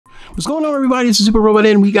What's going on, everybody? It's Super Robot,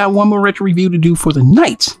 and we got one more retro review to do for the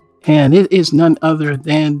night, and it is none other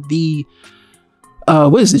than the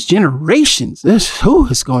what is this? Generations.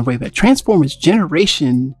 It's going way back. Transformers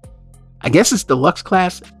Generation. I guess it's Deluxe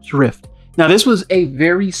Class Drift. Now, this was a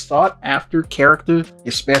very sought after character,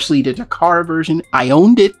 especially the Takara version. I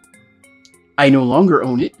owned it. I no longer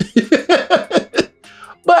own it.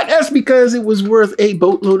 But that's because it was worth a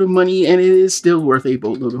boatload of money, and it is still worth a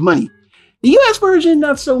boatload of money. The US version,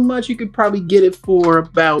 not so much. You could probably get it for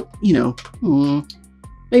about,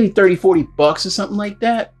 maybe 30, 40 bucks or something like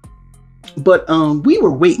that. But we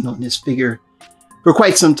were waiting on this figure for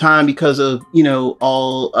quite some time because of,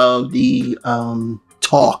 all of the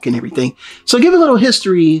talk and everything. So give a little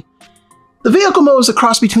history. The vehicle mode is a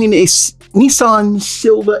cross between a Nissan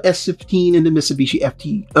Silva S15 and the Mitsubishi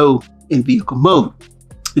FTO in vehicle mode.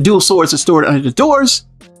 The dual swords are stored under the doors,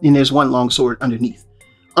 and there's one long sword underneath.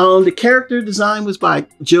 The character design was by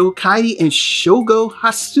Joe Kaidi and Shogo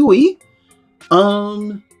Hasui.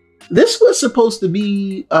 This was supposed to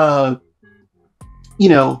be, this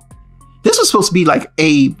was supposed to be like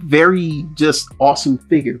a very just awesome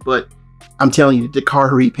figure, but I'm telling you, the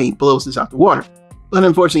Takara repaint blows this out the water. But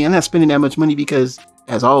unfortunately, I'm not spending that much money because,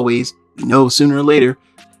 as always, sooner or later,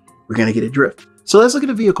 we're going to get a drift. So let's look at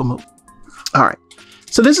the vehicle mode. All right.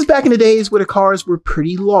 So this is back in the days where the cars were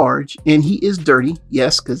pretty large, and he is dirty.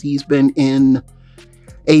 Yes, because he's been in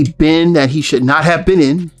a bin that he should not have been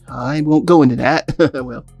in. I won't go into that.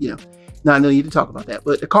 Well, not no need to talk about that.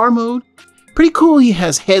 But the car mode, pretty cool. He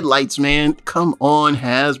has headlights, man. Come on,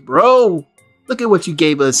 Hasbro. Look at what you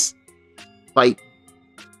gave us like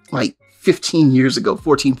 15 years ago,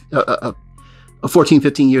 15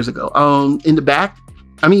 years ago. In the back,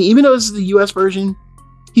 I mean, even though this is the US version,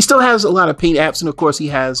 he still has a lot of paint apps, and of course he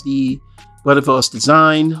has the Butterflies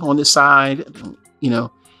design on the side, Then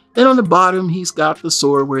on the bottom, he's got the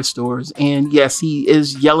sword where it stores, and yes, he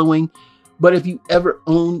is yellowing, but if you ever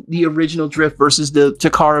own the original Drift versus the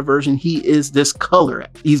Takara version, he is this color.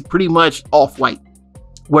 He's pretty much off-white,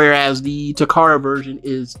 whereas the Takara version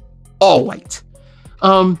is all white.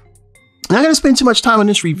 I'm not going to spend too much time on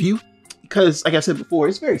this review, because like I said before,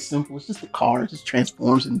 it's very simple. It's just the car, it just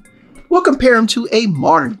transforms, and we'll compare them to a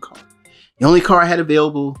modern car. The only car I had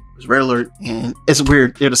available was Red Alert, and it's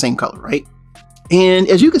weird, they're the same color, right? And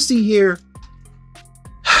as you can see here,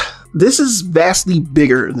 this is vastly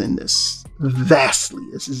bigger than this. Vastly.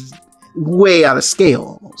 This is way out of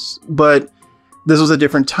scale almost. But this was a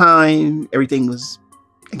different time. Everything was,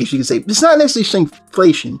 I guess you could say, it's not necessarily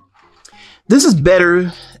inflation. This is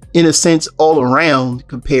better in a sense all around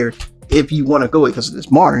compared, if you want to go it because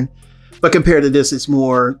it's modern. But compared to this, it's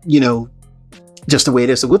more, just the way it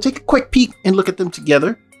is. So we'll take a quick peek and look at them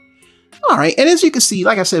together. All right. And as you can see,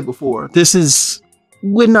 like I said before, this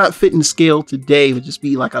would not fit in scale today. It would just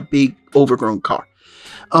be like a big overgrown car.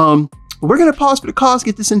 We're going to pause for the cause,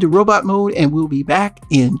 get this into robot mode, and we'll be back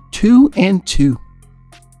in 2 and 2.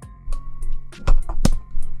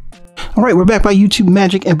 All right. We're back by YouTube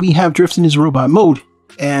Magic, and we have Drift in his robot mode.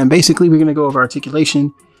 And basically, we're going to go over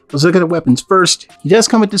articulation. Let's look at the weapons first. He does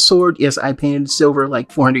come with the sword. Yes, I painted silver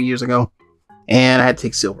like 400 years ago, and I had to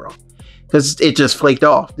take silver off because it just flaked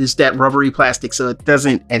off. It's that rubbery plastic, so it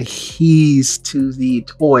doesn't adhere to the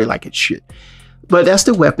toy like it should. But that's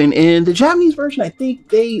the weapon. And the Japanese version, I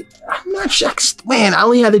think I'm not sure. Man, I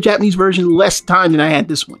only had the Japanese version less time than I had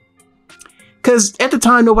this one. Because at the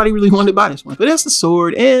time, nobody really wanted to buy this one. But that's the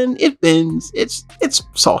sword, and it bends. It's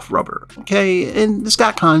soft rubber, okay? And it's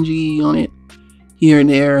got kanji on it here and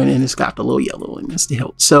there, and then it's got the little yellow, and that's the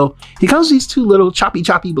hilt. So he comes with these two little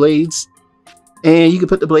choppy blades, and you can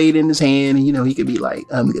put the blade in his hand, and he could be like,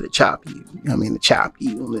 I'm gonna chop you. I'm gonna chop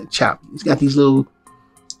you. I'm gonna chop you. He's got these little,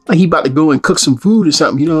 like he about to go and cook some food or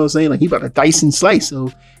something. You know what I'm saying? Like he about to dice and slice.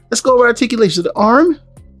 So let's go over articulation. So the arm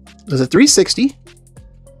is a 360,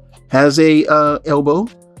 has a elbow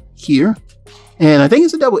here, and I think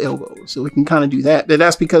it's a double elbow, so we can kind of do that. But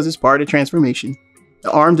that's because it's part of the transformation.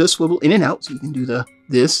 The arm does swivel in and out, so you can do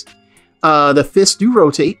this. The fists do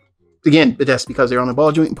rotate. Again, but that's because they're on the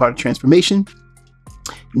ball joint and part of transformation.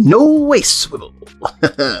 No waist swivel.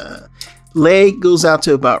 Leg goes out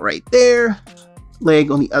to about right there. Leg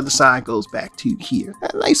on the other side goes back to here.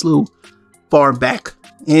 A nice little far back.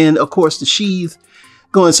 And of course, the sheath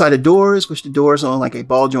go inside the doors, which the doors are on like a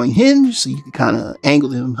ball joint hinge, so you can kind of angle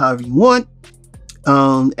them however you want.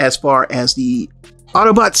 As far as the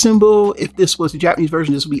Autobot symbol, if this was the Japanese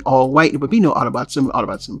version, this would be all white. There would be no Autobot symbol.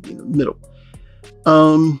 Autobot symbol would be in the middle.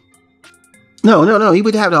 No. He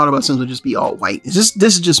would have the Autobot symbol just be all white. This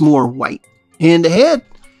is just more white. And the head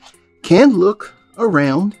can look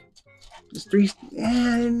around. Just you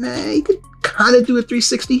could kind of do a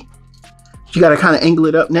 360. You got to kind of angle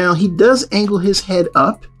it up. Now, he does angle his head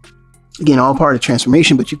up. Again, all part of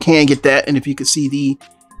transformation, but you can get that. And if you could see the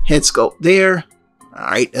head sculpt there, all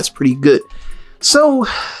right, that's pretty good. So,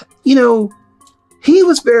 you know, he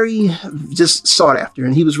was very just sought after,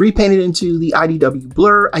 and he was repainted into the IDW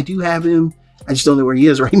blur. I do have him. I just don't know where he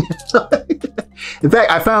is right now. In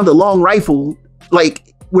fact, I found the long rifle,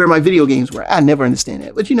 like where my video games were. I never understand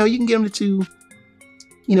that. But, you know, you can get him to two,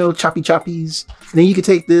 you know, choppy choppies. And then you can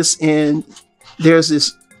take this, and there's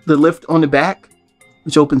the lift on the back,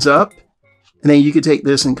 which opens up. And then you could take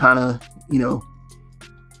this and kind of, you know,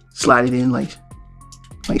 slide it in like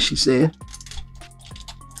she said.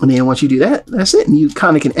 And then once you do that, that's it. And you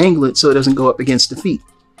kind of can angle it so it doesn't go up against the feet.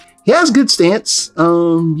 He has good stance.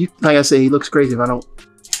 Like I say, he looks crazy if I don't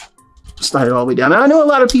slide it all the way down. Now, I know a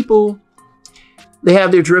lot of people, they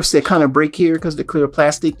have their drifts that kind of break here because they're clear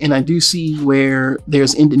plastic. And I do see where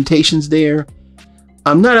there's indentations there.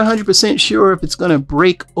 I'm not 100% sure if it's going to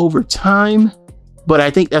break over time, but I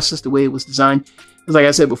think that's just the way it was designed. Because like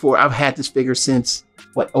I said before, I've had this figure since,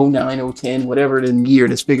 what, 09, 010, whatever the year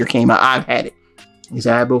this figure came out. I've had it. Because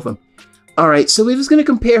I have both of them. All right, so we're just going to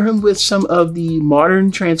compare him with some of the modern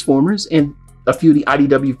Transformers and a few of the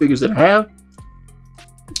IDW figures that I have.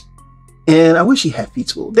 And I wish he had feet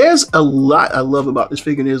swole. There's a lot I love about this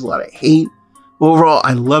figure. There's a lot of hate. Overall,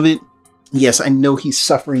 I love it. Yes, I know he's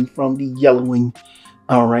suffering from the yellowing.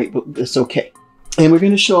 All right, but it's okay. And we're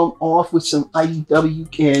going to show him off with some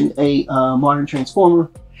IDW and a modern Transformer.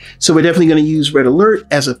 So we're definitely going to use Red Alert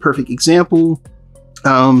as a perfect example.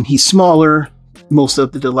 He's smaller. Most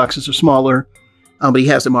of the deluxes are smaller, but he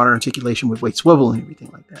has the modern articulation with weight swivel and everything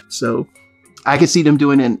like that. So I can see them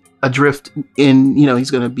doing a drift in, you know,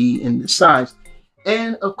 he's going to be in this size.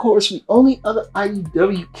 And of course, the only other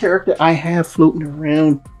IDW character I have floating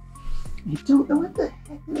around, I don't know what the heck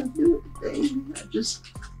I'm going to do with the thing. I just,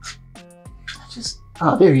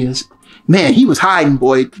 oh, there he is. Man, he was hiding,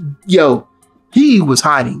 boy. Yo, he was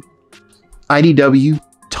hiding. IDW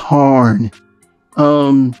Tarn.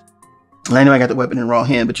 I know I got the weapon in raw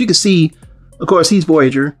hand, but you can see, of course, he's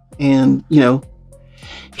Voyager, and, you know,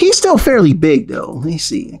 he's still fairly big, though. Let me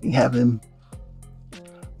see. I can have him.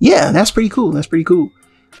 Yeah, that's pretty cool. That's pretty cool.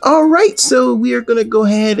 All right, so we are going to go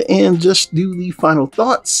ahead and just do the final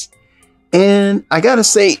thoughts. And I got to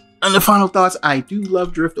say, on the final thoughts, I do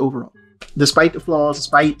love Drift overall. Despite the flaws,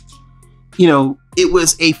 despite, you know, it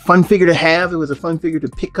was a fun figure to have. It was a fun figure to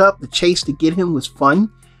pick up. The chase to get him was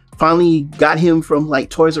fun. Finally got him from like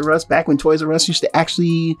Toys R Us, back when Toys R Us used to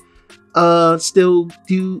actually still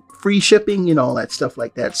do free shipping and all that stuff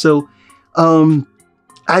like that. So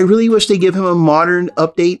I really wish they give him a modern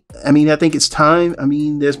update. I mean, I think it's time. I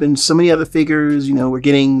mean, there's been so many other figures, you know, we're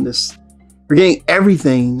getting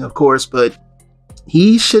everything, of course, but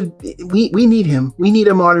he should, we need him. We need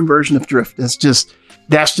a modern version of Drift. That's just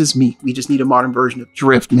me. We just need a modern version of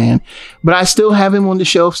Drift, man. But I still have him on the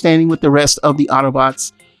shelf standing with the rest of the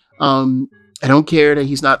Autobots. I don't care that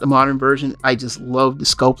he's not the modern version. I just love the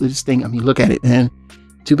sculpt of this thing. I mean, look at it, man.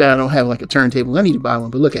 Too bad I don't have like a turntable. I need to buy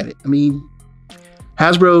one, but look at it. I mean,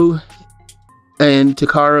 Hasbro and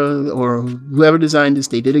Takara or whoever designed this,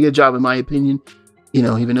 they did a good job in my opinion. You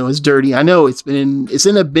know, even though it's dirty, I know it's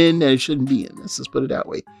in a bin that it shouldn't be in. Let's just put it that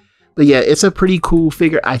way. But yeah, it's a pretty cool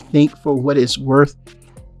figure, I think, for what it's worth.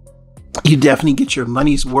 You definitely get your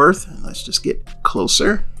money's worth. Let's just get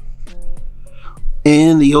closer.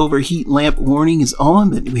 And the overheat lamp warning is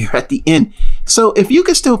on, but we're at the end. So if you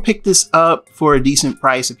can still pick this up for a decent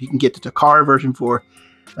price, if you can get the Takara version for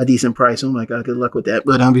a decent price, oh my God, good luck with that.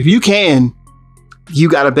 But if you can, you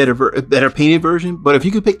got a better painted version. But if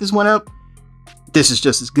you could pick this one up, this is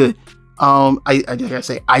just as good. I gotta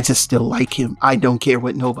say, I just still like him. I don't care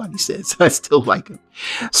what nobody says. I still like him.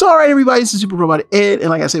 So, all right, everybody, this is Super Robot Ed.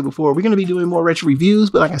 And like I said before, we're going to be doing more retro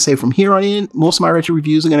reviews. But like I say, from here on in, most of my retro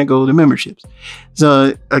reviews are going to go to memberships.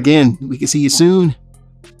 So again, we can see you soon.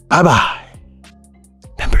 Bye-bye.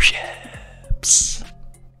 Memberships.